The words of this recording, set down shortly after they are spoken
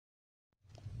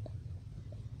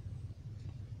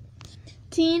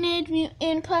Teenage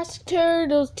Mutant Plastic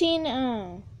Turtles.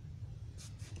 Yeah,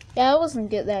 that wasn't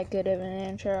that good of an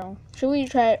intro. Should we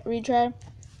retry?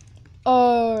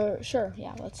 Sure.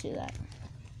 Yeah, let's do that.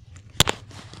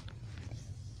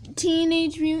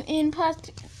 Teenage Mutant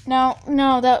Plastic. No,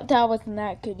 that wasn't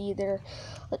that good either.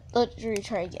 Let's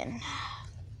retry again.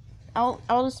 I'll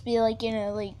just be like in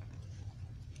a like.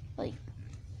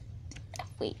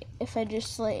 Wait, if I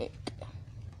just like.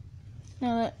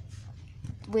 No,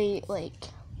 wait, like.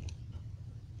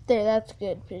 There, that's a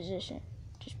good position.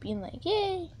 Just being like,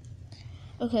 yay.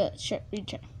 Okay, let's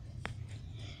retry.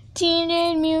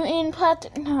 Teenage Mutant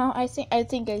Plastic. No, I think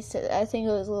I said. I think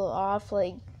it was a little off.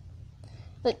 Like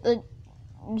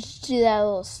just do that a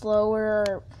little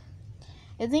slower.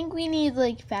 I think we need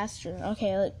like faster.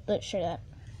 Okay, let's try that.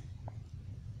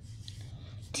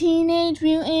 Teenage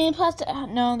Mutant Plastic.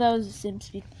 No, that was the same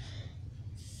speed.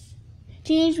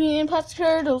 Teenage Mutant Plastic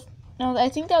Turtles. No, I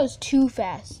think that was too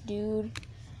fast, dude.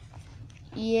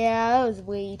 Yeah, that was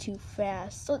way too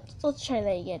fast. Let's try that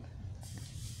again.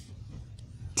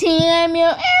 Teenage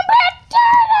Mutant Plastic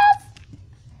Turtles.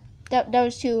 That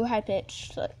was too high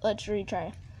pitched. Let's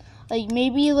retry. Like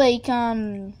maybe like try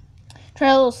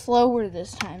a little slower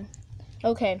this time.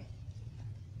 Okay.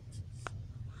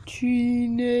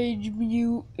 Teenage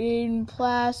Mutant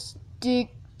Plastic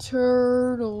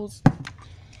Turtles.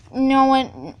 No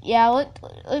one. Yeah,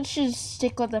 let's just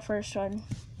stick with the first one.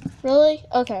 Really?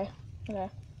 Okay.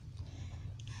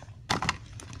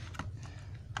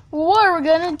 What are we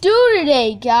gonna do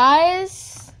today,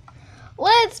 guys?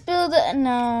 Let's build a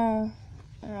no.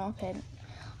 Okay.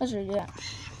 Let's redo that.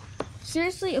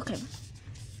 Seriously? Okay.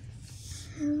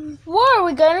 What are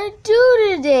we gonna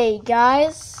do today,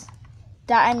 guys?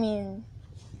 What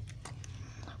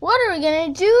are we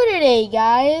gonna do today,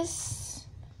 guys?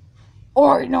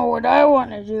 Or you know what I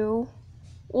wanna do?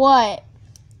 What?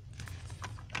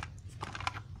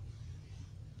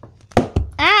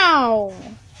 Ow!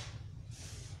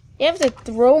 You have to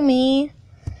throw me.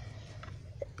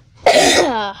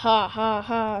 Ha ha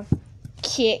ha.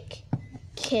 Kick.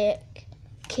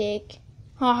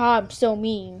 Ha ha, I'm so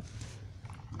mean.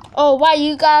 Oh, why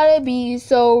you gotta be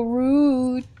so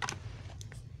rude?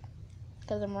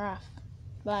 Because I'm Raph.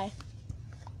 Bye.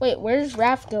 Wait, where's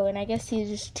Raph going? I guess he's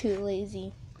just too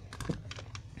lazy.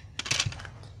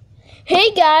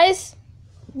 Hey guys!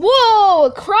 Whoa!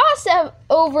 A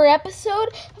crossover episode?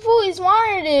 I've always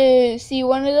wanted to see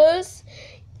one of those.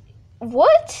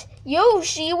 What?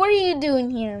 Yoshi, what are you doing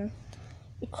here?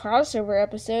 A crossover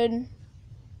episode?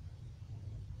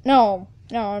 No,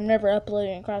 I'm never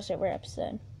uploading a crossover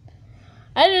episode.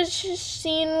 I just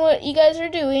seen what you guys are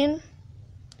doing.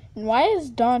 And why is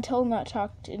Donatello not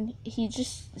talking? He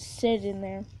just sit in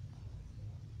there.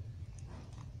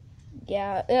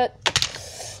 Yeah,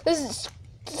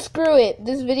 screw it.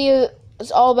 This video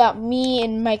is all about me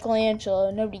and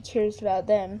Michelangelo. Nobody cares about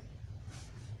them.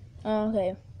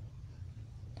 Okay.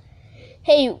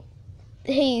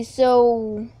 Hey,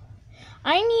 so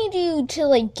I need you to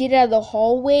like get out of the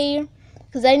hallway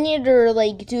because I need to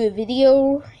like do a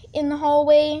video in the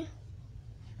hallway.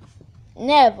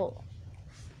 Neville.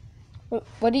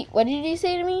 What did you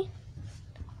say to me?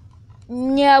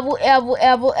 Never, ever.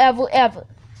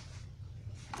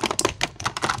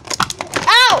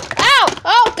 Ow!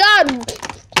 Oh God!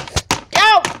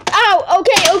 Ow!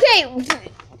 Okay.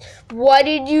 What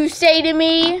did you say to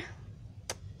me?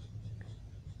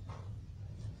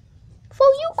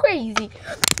 Oh, you crazy!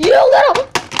 You little.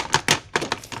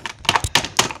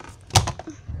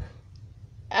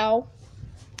 Ow!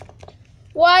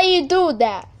 Why you do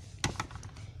that?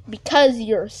 Because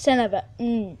you're a son of a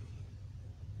Hey,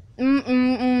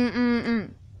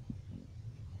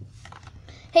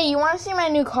 you want to see my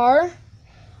new car?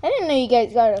 I didn't know you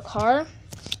guys got a car.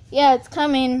 Yeah, it's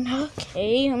coming.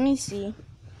 Okay, let me see.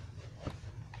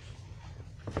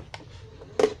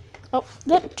 Oh,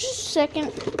 just a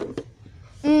second.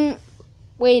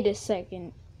 Wait a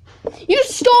second. You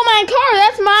stole my car!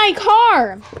 That's my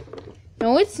car!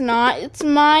 No, it's not. It's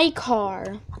my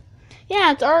car.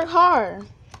 Yeah, it's our car.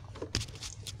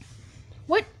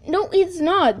 What? No, it's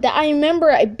not. I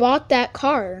remember I bought that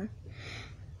car.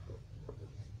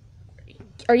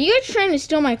 Are you guys trying to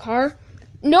steal my car?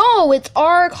 No, it's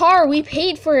our car. We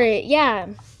paid for it. Yeah.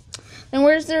 Then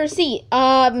where's the receipt?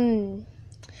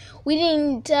 We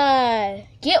didn't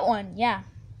get one. Yeah.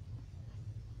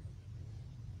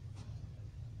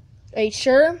 Are you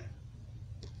sure?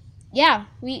 Yeah,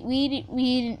 we didn't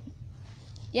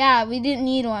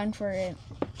need one for it.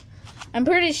 I'm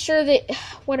pretty sure that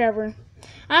whatever.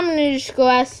 I'm gonna just go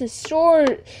ask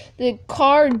the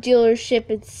car dealership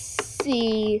and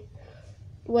see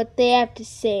what they have to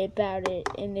say about it,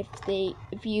 and if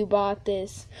you bought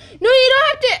this. No, you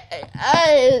don't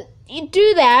have to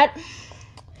do that.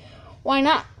 Why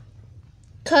not?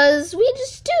 'Cause we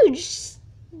just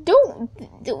don't.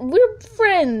 We're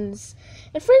friends,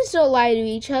 and friends don't lie to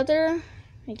each other.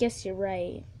 I guess you're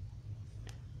right.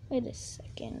 Wait a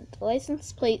second. The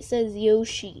license plate says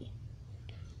Yoshi.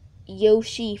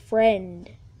 Yoshi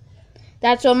friend.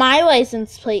 That's what my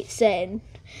license plate said.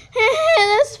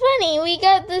 That's funny. We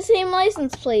got the same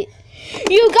license plate.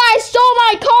 You guys stole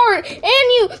my car, and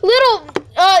you little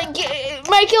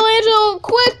Michelangelo,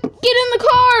 quick, get in the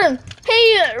car.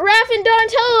 Hey, Raph and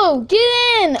Donatello, get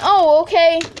in. Oh,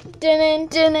 okay.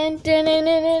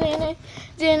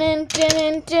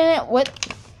 What?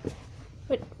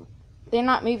 They're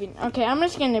not moving. Okay, I'm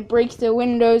just gonna break the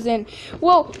windows in.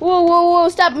 Whoa,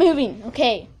 stop moving.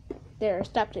 Okay, there,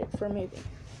 stopped it from moving.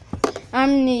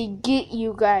 I'm gonna get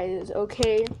you guys,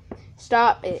 okay?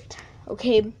 Stop it,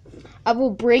 okay? I will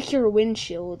break your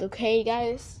windshield, okay,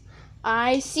 guys?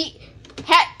 I see.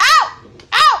 Ow!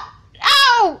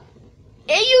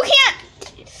 You can't.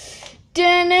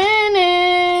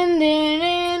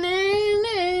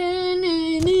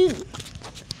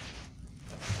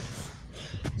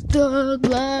 Thug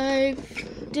life.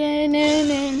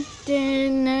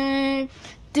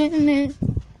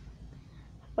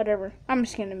 Whatever. I'm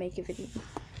just gonna make a video.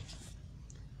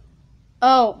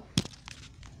 Oh,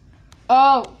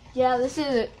 yeah, this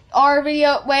is our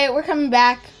video. Wait, we're coming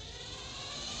back.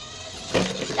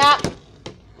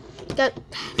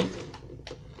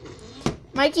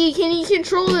 Mikey, can you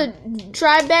control the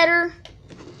drive better?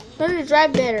 Learn to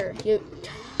drive better. You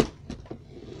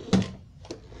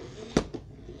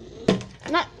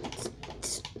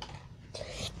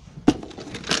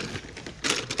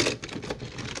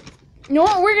know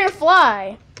what? We're gonna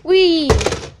fly. Whee!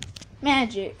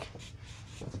 Magic.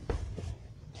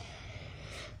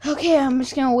 Okay, I'm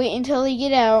just gonna wait until they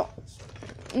get out.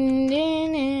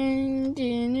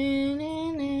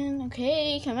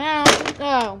 Okay, come out.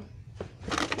 Oh,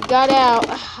 got out.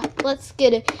 Let's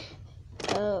get it.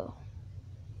 Oh,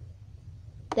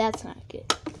 that's not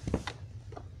good.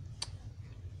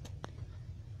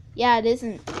 Yeah, it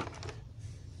isn't.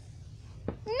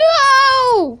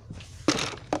 No!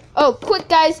 Oh, quick,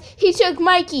 guys. He took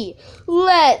Mikey.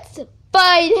 Let's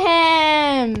fight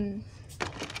him.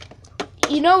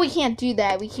 You know we can't do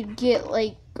that. We could get,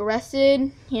 like,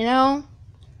 arrested, you know?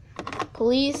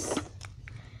 Police.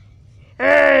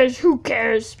 Who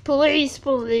cares?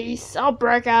 Police. I'll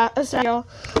break out of jail.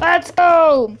 Let's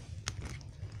go.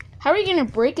 How are you going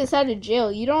to break us out of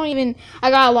jail? You don't even... I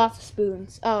got lots of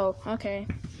spoons. Oh, okay.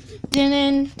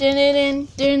 Dun-dun.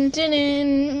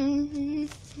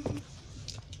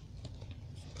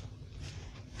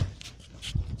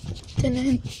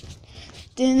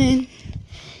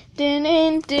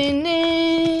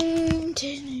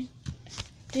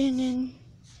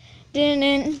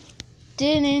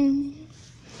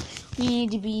 We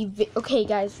need to be okay,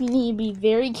 guys. We need to be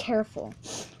very careful.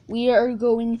 We are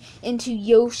going into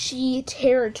Yoshi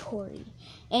territory,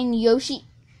 and Yoshi.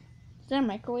 Is that a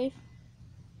microwave?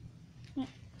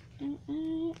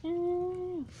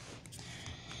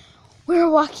 We're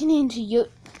walking into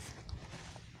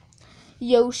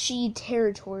Yoshi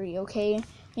territory, okay?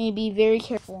 Need to be very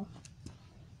careful.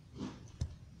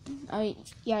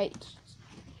 Yeah.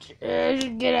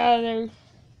 Get out of there.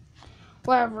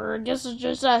 Whatever, this is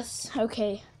just us.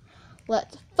 Okay,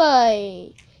 let's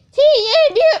fight.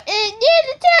 Teenage Mutant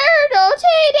Ninja Turtles!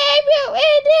 Teenage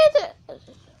Mutant Ninja...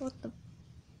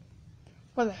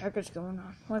 What the heck is going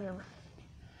on? Whatever.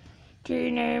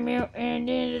 Teenage Mutant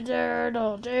Ninja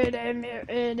Turtle. Teenage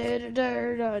Mutant Ninja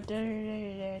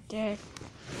Turtle.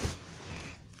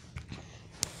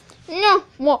 No!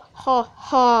 What?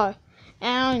 Ha.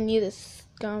 I don't need this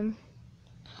scum.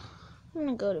 I'm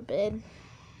gonna go to bed.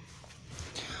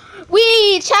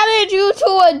 We challenge you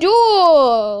to a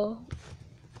duel!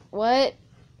 What?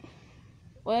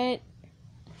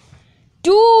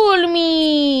 Duel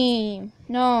me!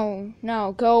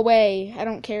 No, go away. I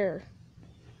don't care.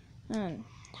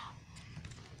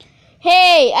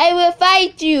 Hey, I will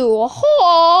fight you!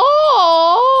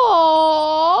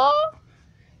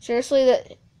 Seriously, you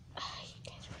guys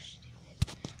are stupid.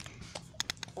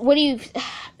 What do you...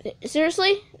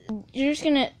 Seriously? You're just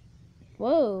gonna...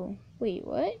 Whoa. Wait,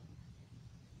 what?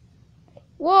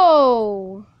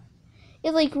 Whoa.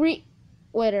 It like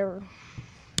whatever.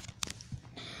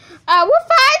 I will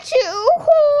fight you.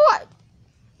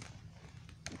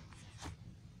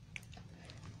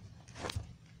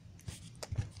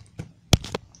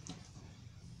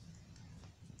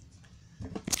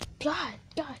 God.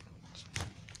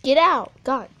 Get out.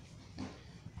 God.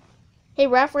 Hey,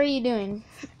 Raph, what are you doing?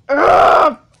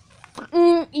 Ugh!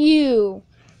 You.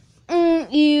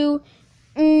 You.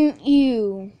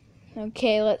 You.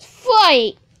 Okay, let's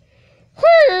fight.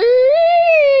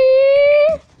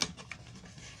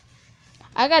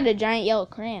 I got a giant yellow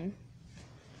crayon.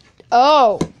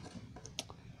 Oh.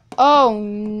 Oh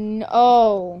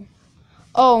no.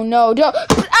 Oh no. Don't.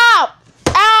 Ow!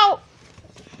 Ow!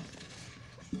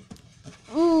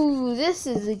 Ooh, this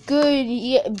is a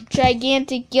good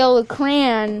gigantic yellow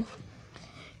crayon.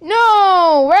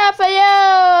 No,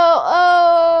 Raphael!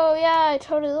 Oh, yeah, I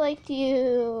totally liked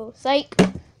you. Psych.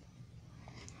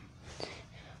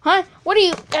 Huh? What are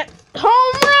you?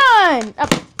 Home run!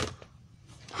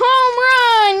 Home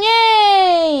run!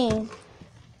 Yay!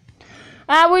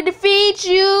 I will defeat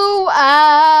you.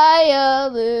 I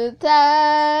am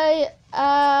tired.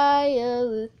 I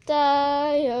am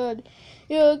tired.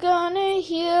 You're gonna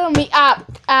hear me. Ow!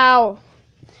 Ow!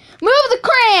 Move the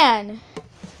crayon!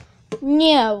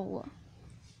 No.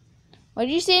 What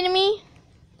did you say to me?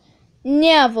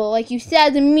 Never, like you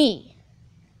said to me.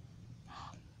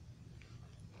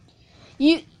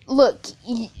 You look.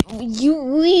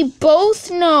 We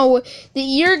both know that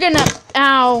you're gonna.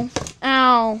 Ow!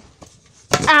 Ow!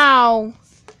 Ow!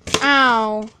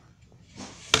 Ow!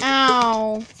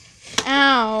 Ow!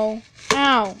 Ow!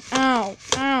 Ow! Ow!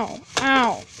 Ow!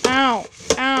 Ow! Ow!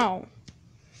 Ow!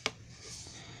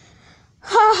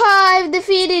 Haha! I've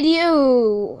defeated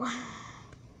you.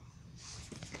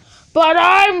 But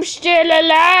I'm still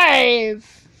alive.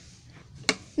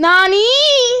 Nani?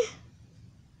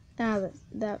 Oh,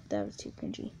 that was too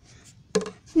cringy.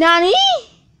 Nani?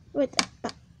 What the?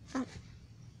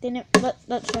 Didn't.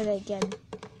 Let's try that again.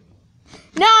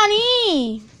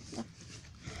 Nani?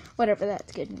 Whatever.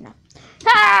 That's good enough.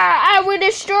 Ha! I will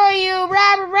destroy you.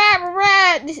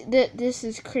 Rat. This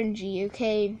is cringy.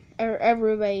 Okay.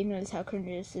 Everybody knows how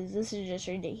cringy this is. This is just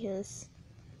ridiculous.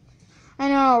 I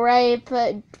know, right?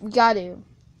 But we got to.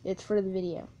 It's for the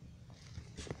video.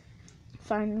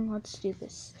 Fine, let's do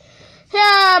this.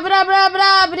 Yeah,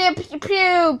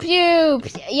 pew.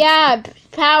 Yeah,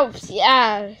 pow.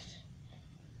 Yeah.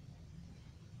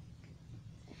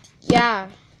 Yeah.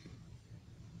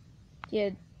 Yeah.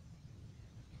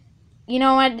 You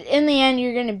know what? In the end,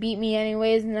 you're gonna beat me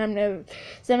anyways, and I'm gonna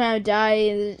somehow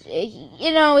die.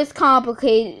 You know, it's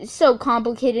complicated. It's so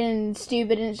complicated and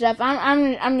stupid and stuff.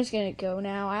 I'm just gonna go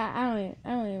now. I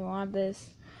don't even want this.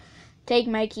 Take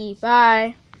my key.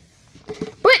 Bye.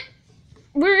 But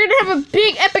we're gonna have a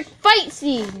big epic fight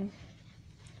scene.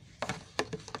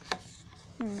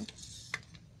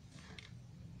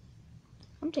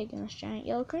 I'm taking this giant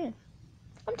yellow crayon.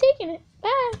 I'm taking it.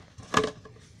 Bye.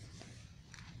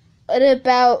 What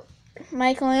about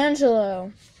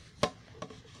Michelangelo?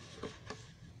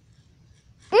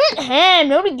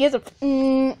 Nobody gives a.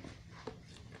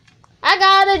 I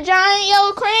got a giant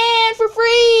yellow crayon for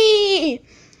free.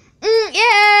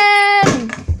 Yeah.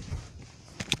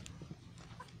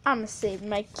 I'm gonna save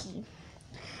Mikey.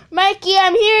 Mikey,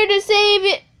 I'm here to save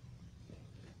it.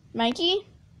 Mikey?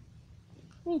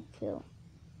 Me too.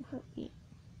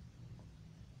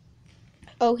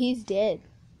 Oh, he's dead.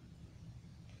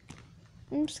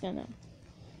 I'm just gonna.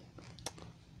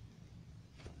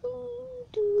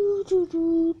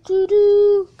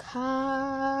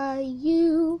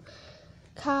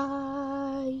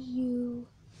 Caillou.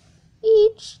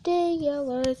 Each day I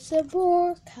learn some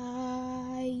more.